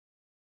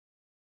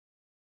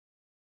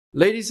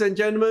Ladies and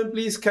gentlemen,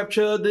 please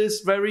capture this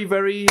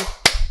very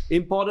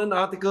important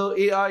article.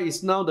 AI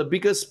is now the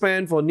biggest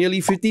spend for nearly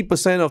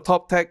 50% of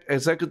top tech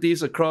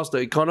executives across the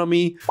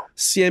economy.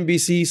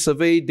 CNBC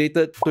survey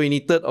dated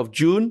 23rd of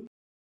June.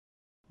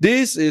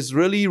 This is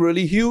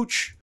really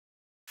huge.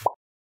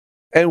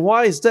 And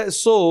why is that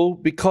so?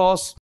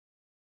 Because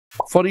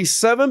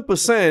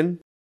 47%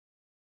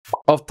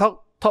 of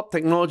top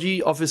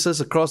technology officers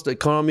across the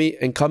economy,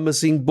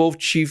 encompassing both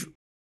chief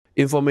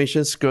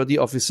information security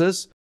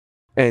officers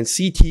and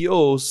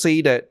CTOs,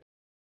 say that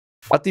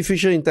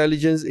artificial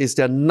intelligence is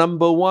their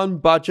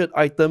 #1 budget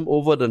item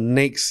over the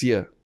next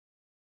year.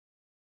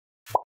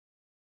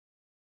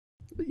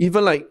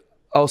 Even like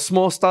our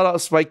small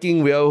startup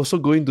Spiking, we are also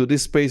going to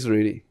this space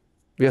already.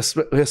 We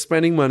are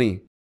spending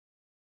money.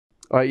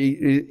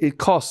 It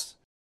costs,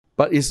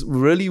 but it's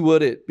really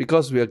worth it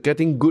because we are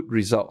getting good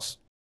results.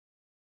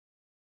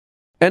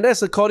 And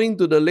that's according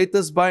to the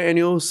latest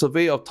biannual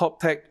survey of top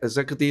tech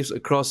executives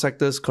across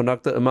sectors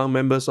conducted among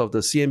members of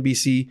the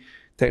CNBC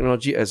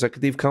Technology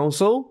Executive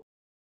Council.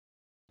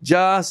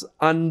 Just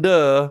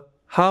under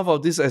half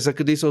of these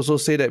executives also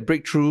say that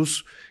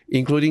breakthroughs,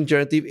 including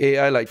generative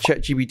AI like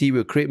ChatGPT,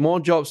 will create more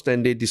jobs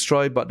than they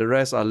destroy, but the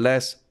rest are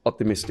less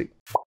optimistic.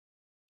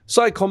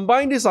 So I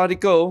combined this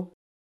article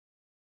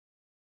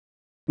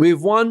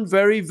with one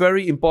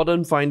very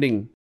important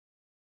finding.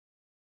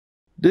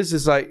 This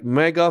is like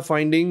mega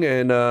finding,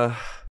 and I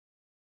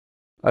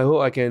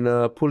hope I can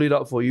pull it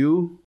up for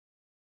you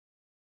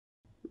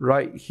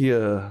right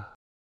here.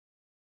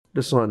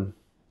 This one.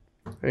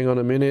 Hang on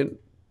a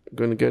minute. I'm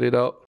going to get it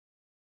out.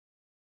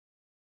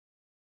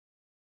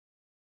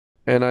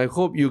 And I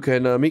hope you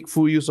can make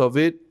full use of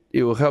it.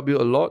 It will help you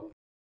a lot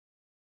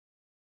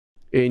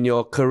in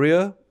your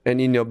career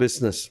and in your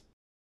business.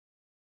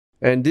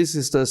 And this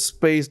is the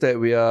space that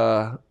we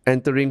are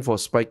entering for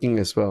Spiking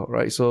as well,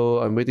 right? So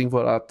I'm waiting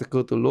for the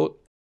article to load.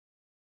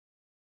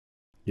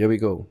 Here we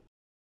go.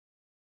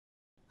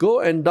 Go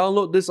and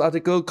download this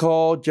article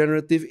called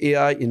Generative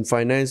AI in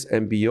Finance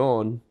and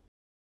Beyond.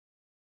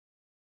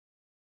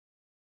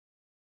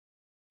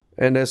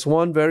 And there's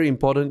one very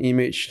important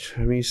image.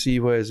 Let me see,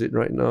 where is it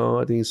right now?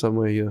 I think it's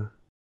somewhere here.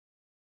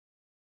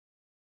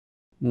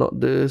 Not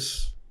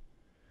this.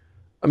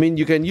 I mean,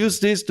 you can use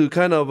this to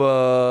kind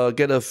of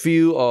get a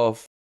feel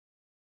of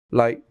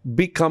like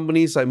big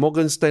companies like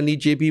Morgan Stanley,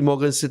 JP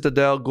Morgan,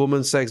 Citadel,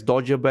 Goldman Sachs,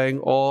 Deutsche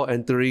Bank, all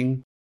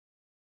entering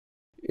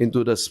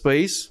into the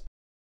space.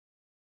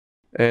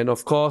 And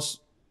of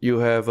course, you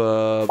have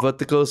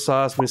vertical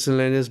SaaS,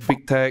 miscellaneous,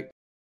 big tech,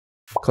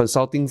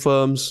 consulting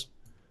firms,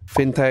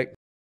 fintech.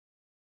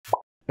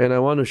 And I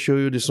want to show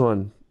you this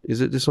one.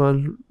 Is it this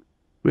one?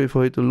 Wait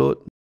for it to load.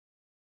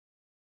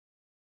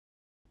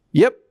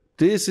 Yep.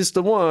 This is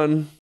the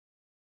one.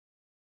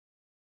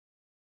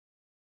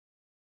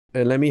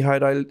 And let me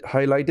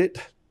highlight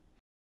it.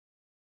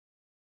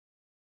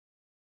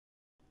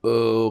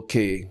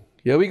 Okay,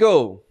 here we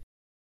go.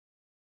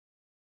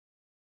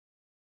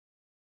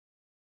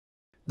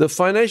 The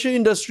financial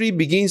industry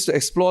begins to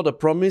explore the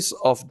promise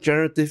of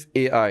generative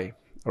AI.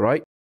 All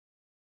right.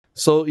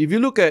 So if you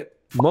look at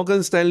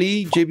Morgan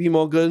Stanley, JP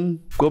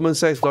Morgan, Goldman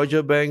Sachs,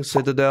 Deutsche Bank,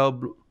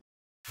 Citadel,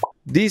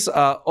 these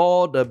are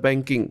all the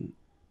banking,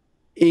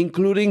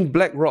 including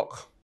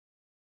BlackRock.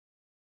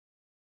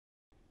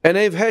 And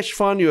if hedge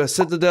fund, you have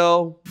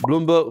Citadel,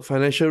 Bloomberg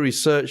Financial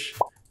Research,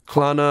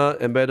 Klarna,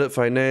 Embedded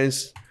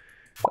Finance,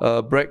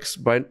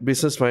 Brex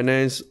Business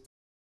Finance,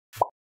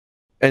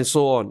 and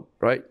so on,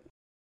 right?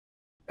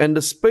 And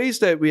the space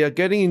that we are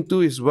getting into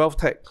is wealth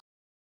tech.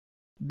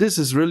 This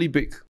is really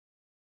big.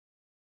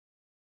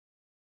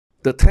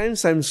 The 10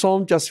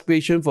 Samsung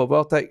justification for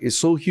wealth tech is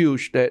so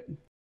huge that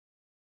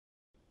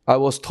I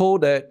was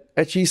told that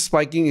actually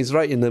Spiking is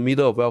right in the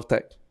middle of wealth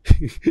tech.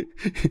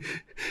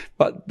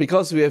 But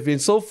because we have been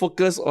so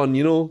focused on,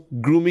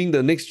 grooming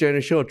the next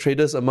generation of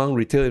traders among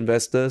retail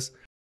investors,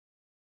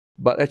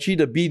 but actually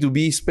the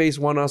B2B space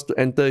want us to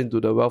enter into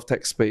the wealth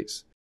tech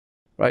space,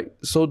 right?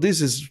 So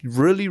this is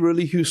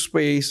really huge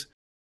space.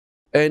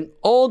 And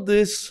all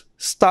this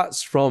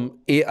starts from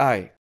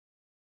AI.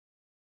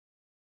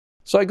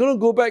 So I'm going to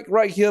go back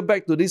right here,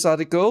 back to this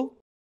article.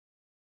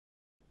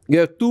 You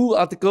have two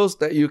articles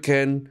that you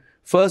can,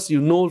 first, you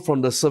know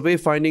from the survey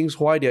findings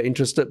why they're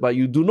interested, but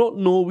you do not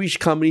know which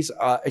companies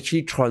are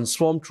actually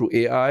transformed through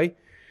AI.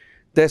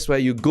 That's where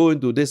you go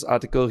into this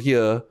article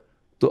here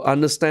to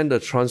understand the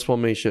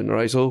transformation,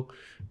 right? So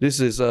this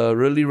is a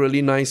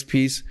really nice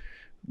piece.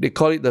 They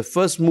call it the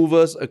first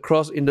movers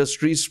across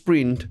industry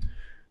sprint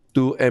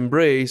to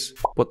embrace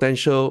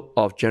potential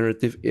of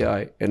generative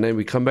AI. And then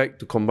we come back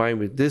to combine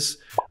with this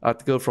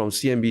article from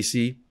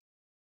CNBC.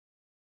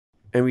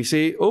 And we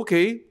say,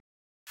 okay,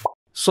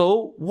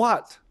 so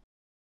what?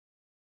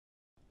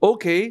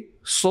 Okay,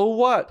 so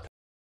what?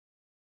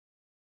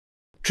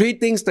 Three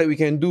things that we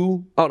can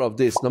do out of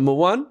this. Number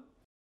one,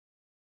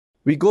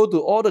 we go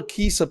to all the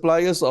key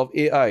suppliers of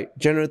AI,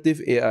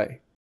 generative AI.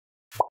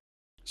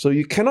 So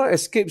you cannot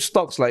escape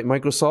stocks like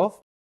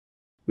Microsoft,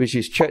 which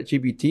is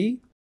ChatGPT,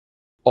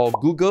 or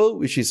Google,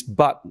 which is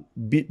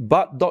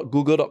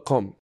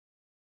bard.google.com.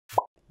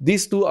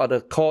 These two are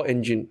the core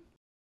engine.